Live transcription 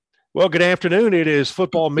Well, good afternoon. It is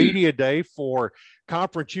football media day for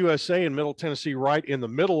Conference USA in Middle Tennessee, right in the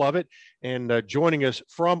middle of it. And joining us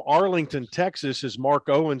from Arlington, Texas, is Mark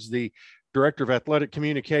Owens, the Director of Athletic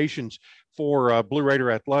Communications for Blue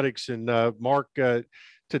Raider Athletics. And Mark,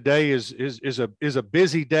 today is a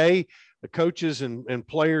busy day. The coaches and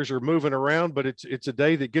players are moving around, but it's a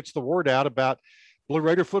day that gets the word out about Blue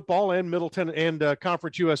Raider football and Middleton and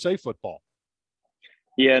Conference USA football.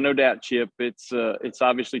 Yeah, no doubt, Chip. It's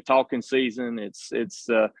obviously talking season. It's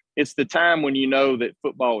the time when you know that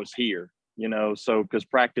football is here. So because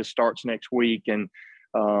practice starts next week, and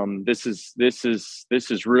this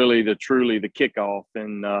is really truly the kickoff.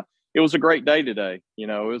 And it was a great day today. It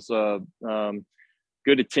was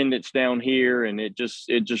good attendance down here, and it just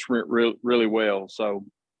went really well. So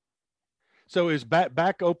is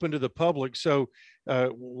back open to the public. So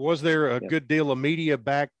was there a good deal of media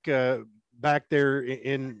back there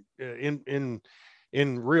in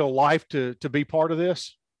real life to be part of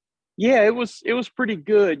this? Yeah, it was pretty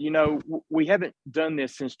good. We haven't done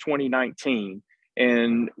this since 2019,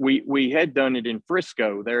 and we had done it in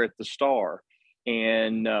Frisco there at the Star,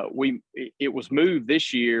 and it was moved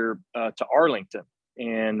this year to Arlington,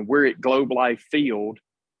 and we're at Globe Life Field,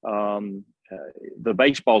 the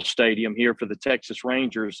baseball stadium here for the Texas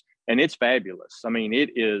Rangers, and it's fabulous. I mean,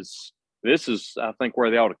 this is, I think,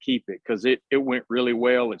 where they ought to keep it, because it went really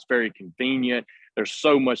well. It's very convenient. There's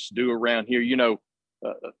so much to do around here.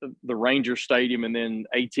 The Ranger Stadium and then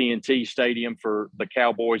AT&T Stadium for the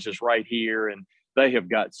Cowboys is right here, and they have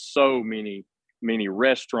got so many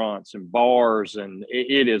restaurants and bars, and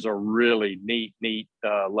it is a really neat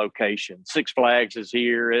location. Six Flags is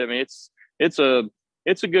here. I mean, it's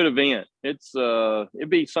a good event. It'd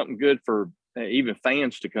be something good for even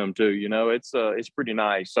fans to come to. It's pretty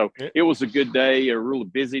nice. So it was a good day, a really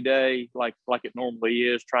busy day, like it normally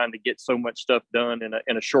is, trying to get so much stuff done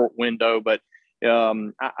in a short window. But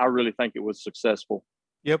I really think it was successful.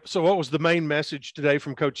 Yep. So what was the main message today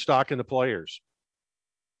from Coach Stock and the players?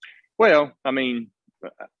 Well, I mean,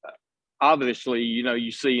 obviously,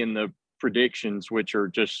 you see in the predictions, which are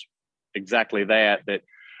just exactly that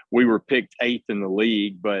we were picked 8th in the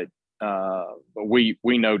league, but we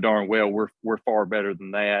know darn well we're far better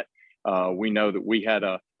than that. We know that we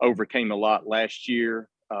overcame a lot last year,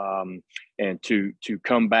 and to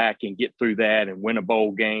come back and get through that and win a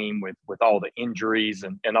bowl game with all the injuries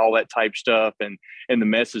and all that type stuff, and the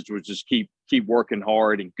message was just keep working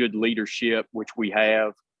hard and good leadership, which we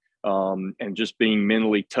have, and just being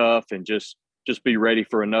mentally tough, and just be ready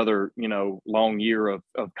for another long year of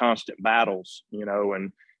constant battles,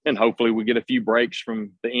 and hopefully we get a few breaks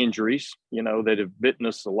from the injuries, that have bitten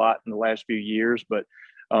us a lot in the last few years. But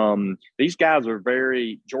these guys are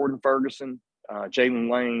Jordan Ferguson, Jalen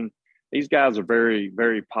Lane, these guys are very,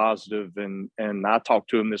 very positive. And I talked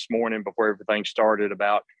to them this morning before everything started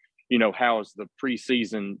about, how is the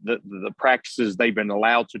preseason, the practices they've been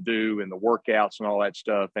allowed to do and the workouts and all that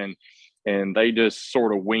stuff. And they just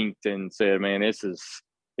sort of winked and said, man, it's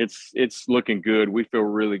looking good. We feel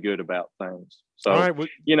really good about things. So, all right,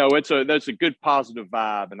 that's a good positive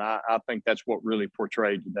vibe. And I think that's what really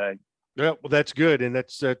portrayed today. Yeah, well, that's good. And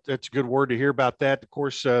that's a good word to hear about that. Of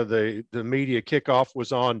course, the media kickoff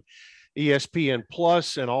was on ESPN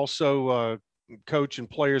Plus, and also coach and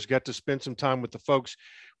players got to spend some time with the folks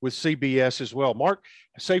with CBS as well. Mark,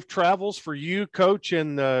 safe travels for you, coach,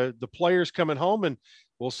 and the players coming home, and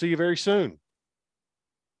we'll see you very soon.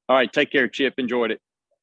 All right. Take care, Chip. Enjoyed it.